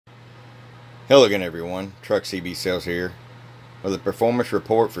Hello again, everyone. Truck CB Sales here with a performance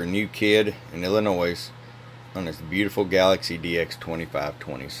report for New Kid in Illinois on this beautiful Galaxy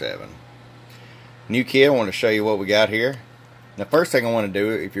DX2527. New Kid, I want to show you what we got here. The first thing I want to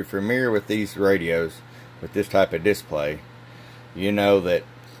do, if you're familiar with these radios with this type of display, you know that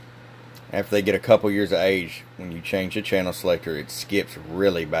after they get a couple years of age, when you change the channel selector, it skips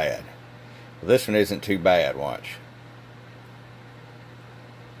really bad. Well, this one isn't too bad. Watch.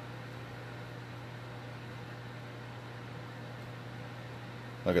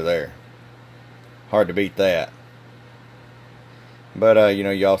 Look at there. Hard to beat that. But, you know,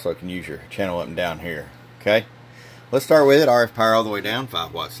 you also can use your channel up and down here. Okay? Let's start with it. RF power all the way down.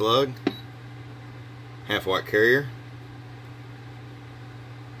 5-watt slug. Half-watt carrier.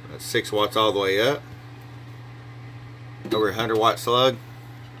 6 watts all the way up. Over 100-watt slug.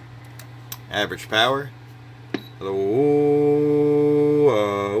 Average power.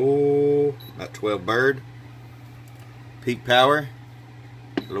 About 12 bird. Peak power.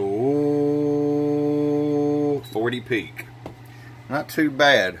 40 peak. Not too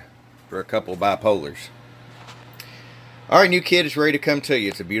bad for a couple of bipolars. Alright, New Kid is ready to come to you.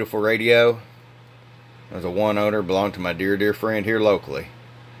 It's a beautiful radio. It was a one owner, belonged to my dear friend here locally.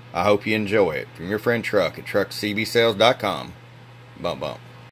 I hope you enjoy it. From your friend Truck at truckcbsales.com. Bump bump.